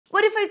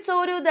What if I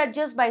told you that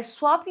just by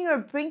swapping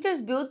your printer's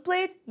build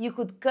plate, you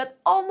could cut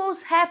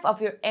almost half of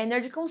your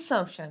energy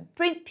consumption?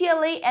 Print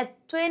PLA at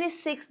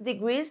 26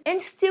 degrees and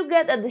still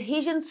get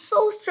adhesion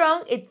so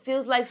strong it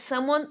feels like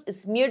someone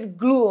smeared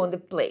glue on the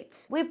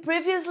plate. We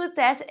previously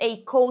tested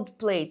a cold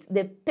plate,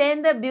 the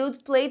Panda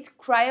Build Plate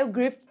Cryo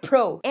Grip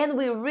Pro, and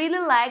we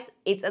really liked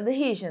its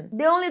adhesion.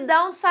 The only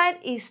downside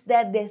is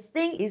that the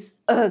thing is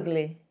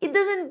ugly. It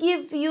doesn't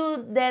give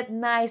you that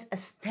nice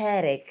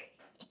aesthetic.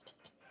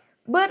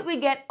 But we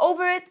get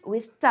over it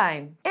with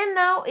time. And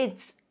now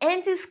it's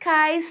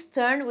Antinsky's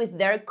turn with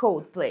their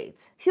cold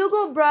plate.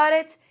 Hugo brought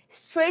it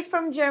straight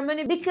from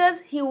Germany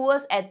because he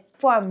was at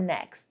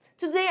Formnext.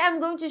 Today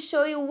I'm going to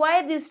show you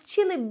why this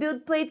chilly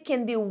build plate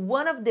can be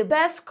one of the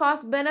best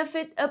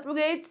cost-benefit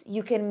upgrades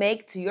you can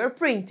make to your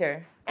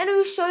printer. And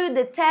we'll show you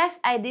the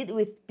test I did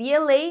with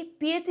PLA,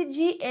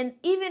 PETG, and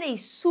even a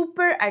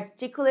super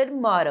articulated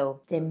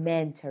model, the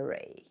Manta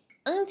Ray.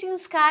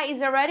 Antinsky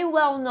is already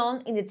well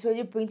known in the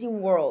 3D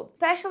printing world,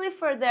 especially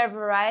for their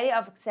variety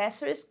of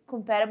accessories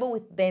compatible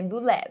with Bamboo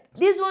Lab.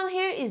 This one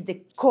here is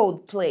the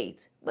cold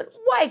plate. But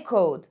why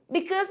cold?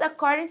 Because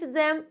according to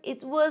them,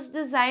 it was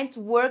designed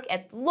to work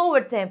at lower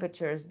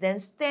temperatures than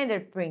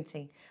standard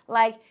printing,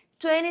 like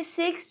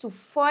 26 to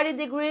 40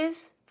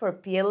 degrees for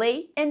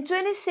PLA and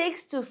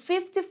 26 to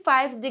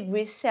 55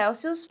 degrees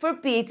Celsius for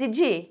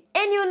PETG.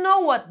 And you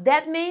know what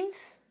that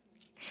means?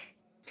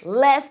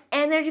 Less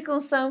energy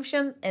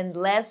consumption and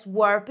less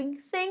warping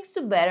thanks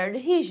to better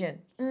adhesion.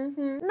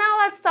 Now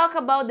let's talk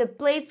about the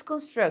plate's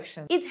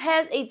construction. It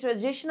has a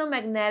traditional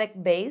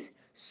magnetic base,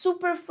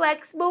 super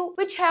flexible,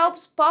 which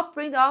helps pop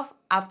print off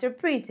after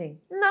printing.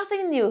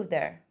 Nothing new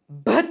there.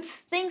 But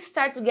things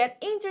start to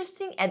get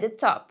interesting at the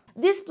top.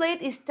 This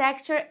plate is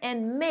textured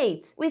and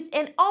matte with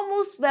an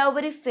almost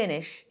velvety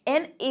finish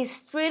and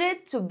is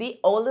treated to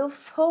be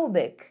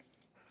oleophobic.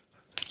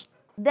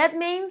 That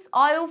means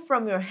oil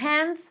from your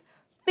hands,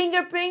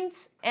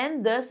 fingerprints,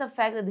 and thus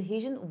affect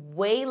adhesion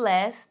way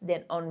less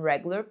than on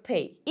regular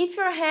paint. If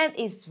your hand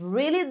is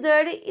really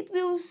dirty, it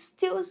will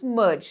still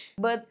smudge,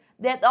 but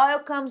that oil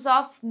comes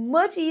off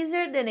much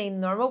easier than a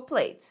normal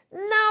plate.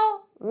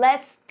 Now,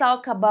 let's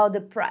talk about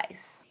the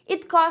price.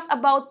 It costs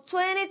about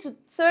 $20 to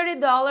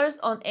 $30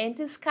 on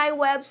Antinsky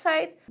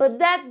website, but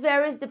that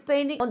varies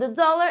depending on the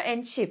dollar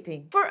and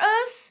shipping. For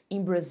us,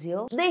 in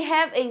Brazil, they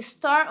have a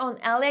store on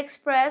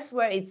AliExpress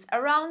where it's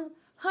around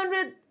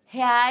 100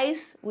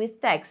 reais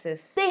with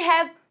taxes. They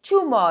have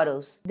two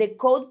models, the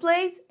cold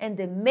plate and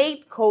the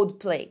matte cold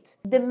plate.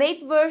 The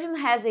matte version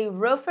has a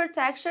rougher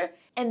texture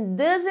and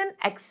doesn't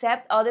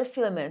accept other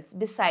filaments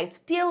besides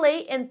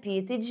PLA and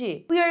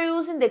PETG. We are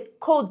using the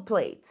cold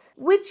plate,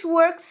 which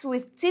works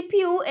with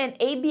TPU and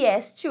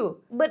ABS too,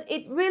 but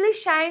it really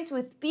shines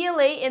with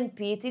PLA and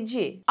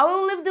PETG. I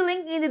will leave the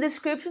link in the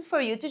description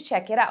for you to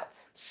check it out.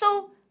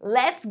 So,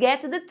 let's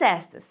get to the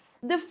tests.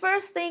 The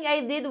first thing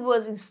I did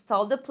was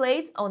install the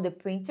plate on the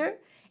printer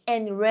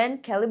and ran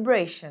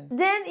calibration.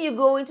 Then you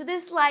go into the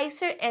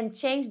slicer and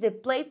change the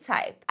plate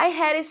type. I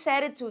had it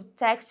set to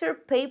texture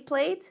paste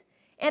plate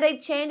and I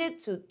changed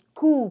it to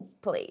cool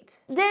plate.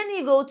 Then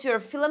you go to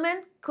your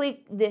filament,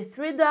 click the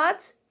three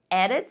dots,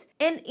 edit,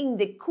 and in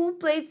the cool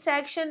plate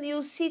section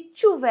you'll see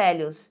two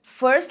values,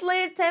 first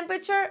layer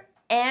temperature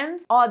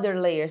and other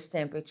layers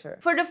temperature.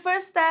 For the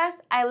first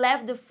test, I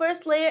left the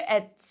first layer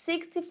at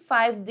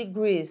 65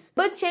 degrees,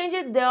 but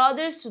changed the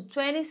others to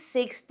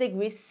 26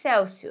 degrees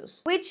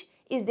Celsius, which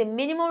is the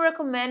minimum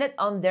recommended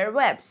on their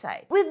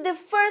website. With the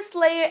first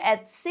layer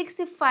at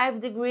 65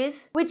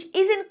 degrees, which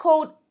isn't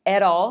cold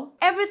at all,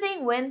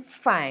 everything went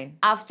fine.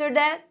 After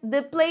that,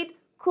 the plate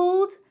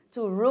cooled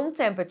to room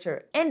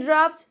temperature and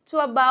dropped to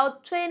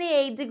about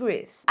 28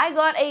 degrees. I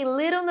got a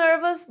little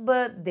nervous,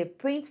 but the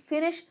print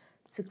finished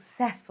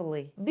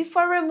successfully.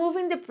 Before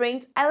removing the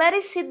print, I let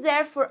it sit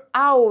there for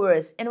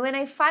hours, and when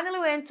I finally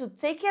went to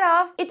take it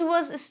off, it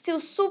was still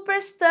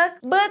super stuck,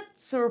 but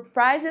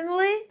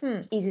surprisingly,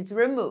 easy to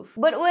remove.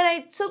 But when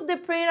I took the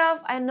print off,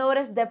 I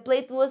noticed the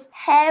plate was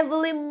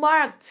heavily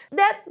marked.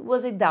 That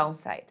was a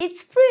downside.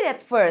 It's pretty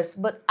at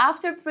first, but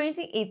after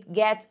printing, it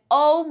gets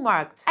all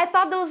marked. I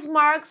thought those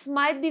marks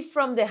might be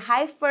from the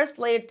high first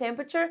layer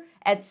temperature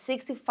at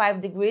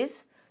 65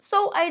 degrees,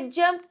 so I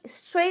jumped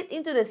straight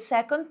into the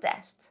second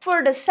test.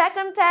 For the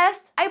second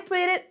test, I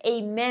printed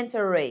a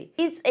Manta Ray.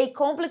 It's a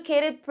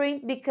complicated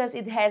print because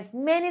it has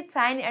many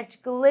tiny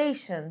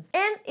articulations,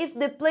 and if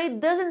the plate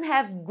doesn't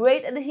have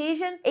great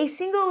adhesion, a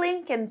single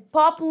link can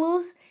pop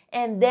loose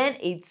and then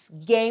it's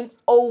game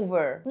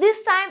over.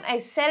 This time I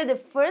set the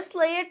first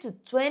layer to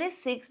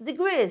 26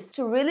 degrees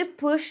to really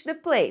push the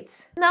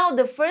plate. Now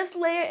the first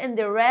layer and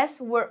the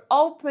rest were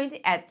all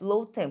printed at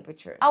low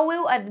temperature. I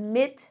will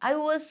admit I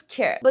was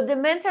scared, but the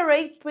Manta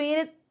Ray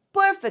printed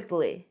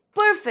perfectly.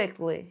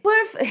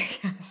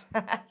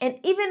 And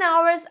even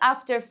hours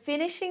after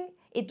finishing,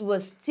 it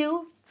was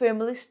still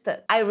firmly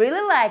stuck. I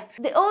really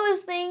liked. The only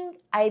thing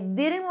I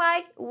didn't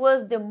like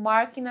was the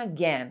marking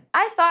again.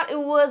 I thought it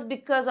was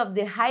because of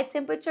the high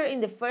temperature in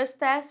the first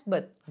test,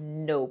 but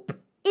nope.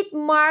 It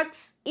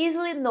marks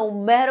easily no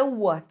matter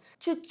what.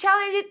 To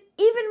challenge it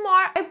even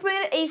more, I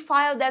printed a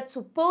file that's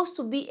supposed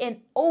to be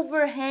an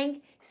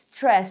overhang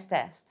stress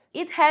test.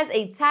 It has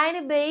a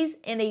tiny base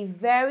and a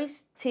very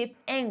steep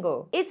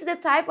angle. It's the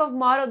type of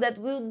model that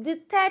will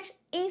detach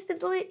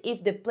instantly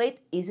if the plate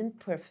isn't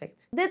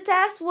perfect. The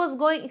test was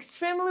going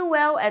extremely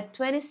well at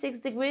 26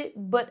 degrees,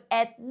 but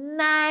at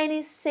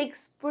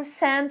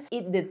 96%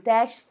 it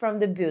detached from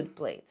the build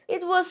plate.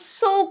 It was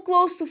so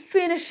close to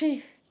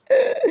finishing.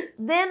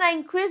 Then I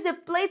increased the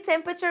plate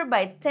temperature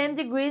by 10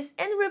 degrees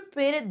and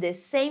repeated the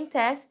same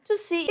test to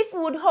see if it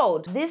would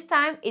hold. This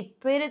time it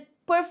printed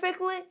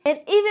perfectly and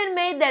even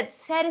made that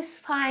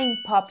satisfying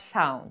pop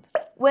sound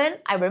when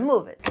I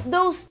remove it.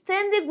 Those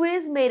 10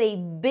 degrees made a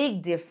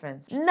big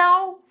difference.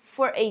 Now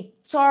for a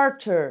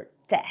torture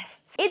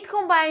test. It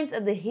combines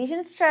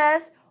adhesion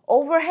stress,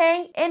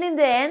 overhang, and in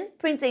the end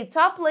prints a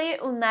top layer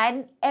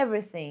uniting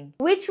everything,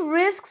 which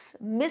risks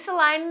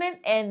misalignment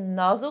and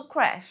nozzle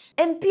crash.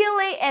 And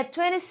PLA at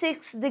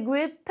 26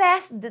 degrees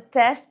passed the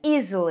test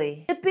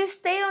easily. The piece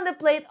stayed on the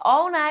plate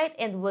all night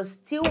and was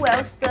still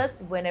well stuck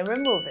when I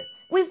removed it.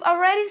 We've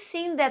already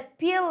seen that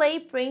PLA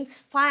prints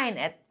fine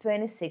at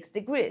 26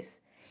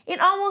 degrees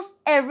in almost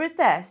every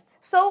test,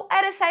 so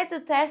I decided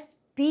to test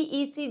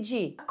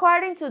PETG.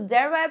 According to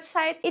their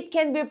website, it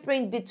can be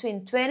printed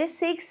between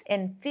 26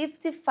 and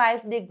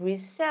 55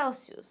 degrees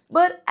Celsius.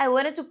 But I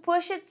wanted to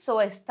push it, so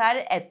I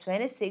started at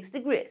 26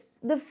 degrees.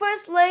 The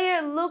first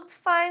layer looked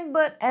fine,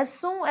 but as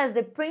soon as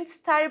the print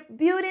started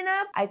building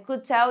up, I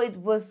could tell it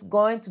was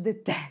going to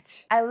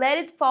detach. I let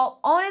it fall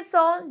on its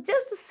own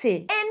just to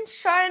see, and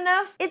sure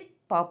enough, it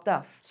popped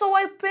off. So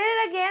I printed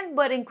again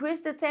but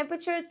increased the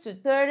temperature to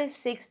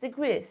 36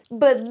 degrees.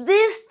 But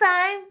this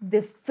time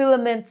the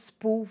filament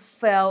spool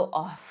fell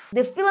off.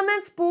 The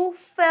filament spool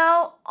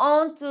fell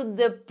onto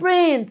the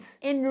print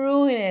and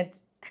ruined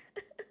it.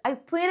 I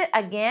printed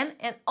again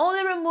and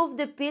only removed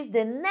the piece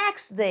the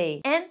next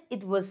day, and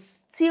it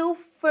was still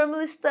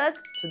firmly stuck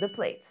to the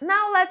plate.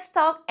 Now let's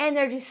talk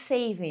energy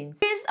savings.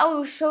 Here's I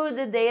will show you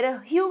the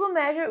data Hugo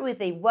measured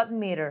with a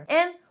wattmeter,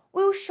 and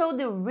we'll show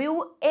the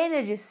real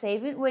energy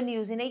saving when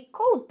using a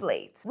cold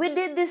plate. We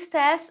did this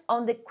test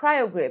on the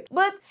CryoGrip,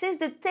 but since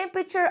the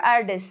temperatures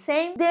are the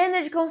same, the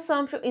energy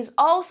consumption is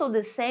also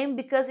the same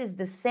because it's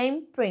the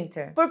same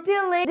printer. For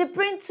PLA, the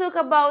print took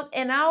about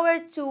an hour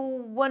to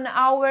 1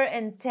 hour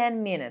and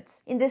 10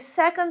 minutes. In the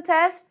second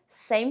test,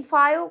 same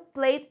file,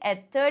 plate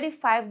at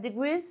 35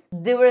 degrees,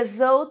 the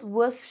result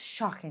was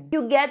shocking.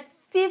 You get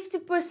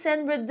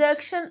 50%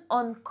 reduction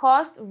on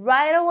cost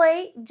right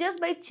away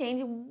just by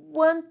changing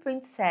one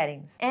print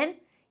settings and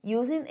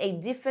using a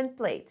different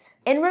plate.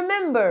 And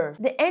remember,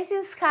 the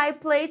Antinsky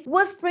plate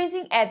was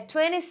printing at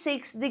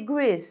 26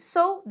 degrees,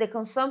 so the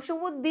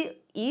consumption would be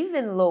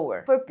even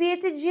lower. For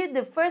PETG,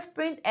 the first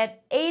print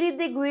at 80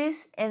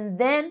 degrees and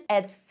then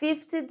at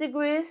 50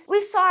 degrees,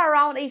 we saw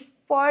around a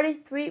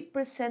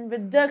 43%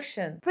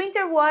 reduction.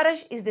 Printer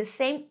wattage is the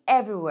same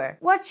everywhere.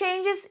 What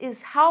changes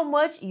is how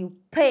much you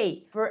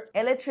pay for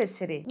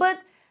electricity. But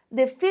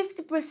the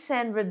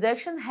 50%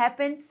 reduction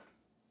happens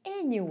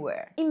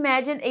anywhere.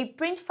 Imagine a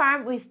print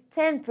farm with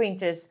 10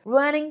 printers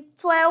running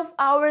 12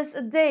 hours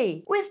a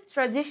day. With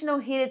traditional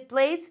heated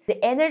plates,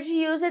 the energy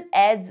used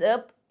adds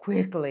up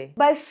quickly.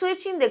 By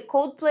switching the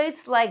cold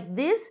plates like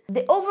this,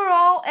 the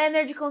overall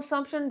energy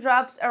consumption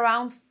drops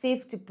around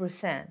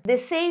 50%. The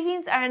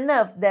savings are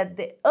enough that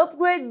the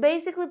upgrade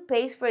basically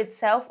pays for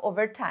itself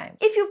over time.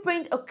 If you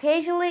print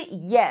occasionally,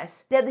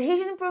 yes, the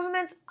adhesion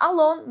improvements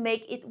alone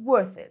make it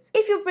worth it.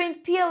 If you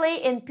print PLA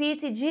and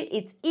PETG,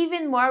 it's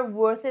even more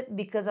worth it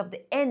because of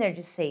the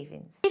energy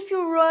savings. If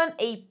you run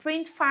a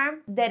print farm,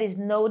 there is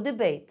no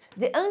debate.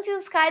 The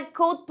Antinsky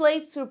cold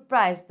plate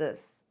surprised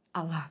us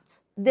a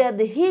lot. The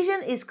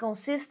adhesion is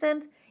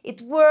consistent,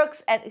 it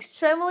works at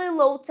extremely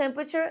low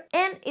temperature,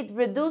 and it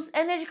reduces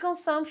energy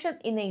consumption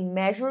in a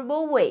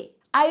measurable way.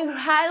 I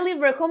highly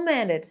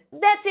recommend it.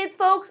 That's it,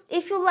 folks.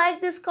 If you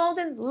like this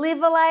content,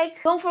 leave a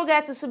like. Don't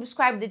forget to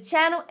subscribe to the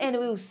channel, and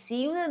we'll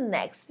see you in the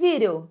next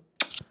video.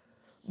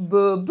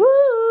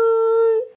 Bye-bye!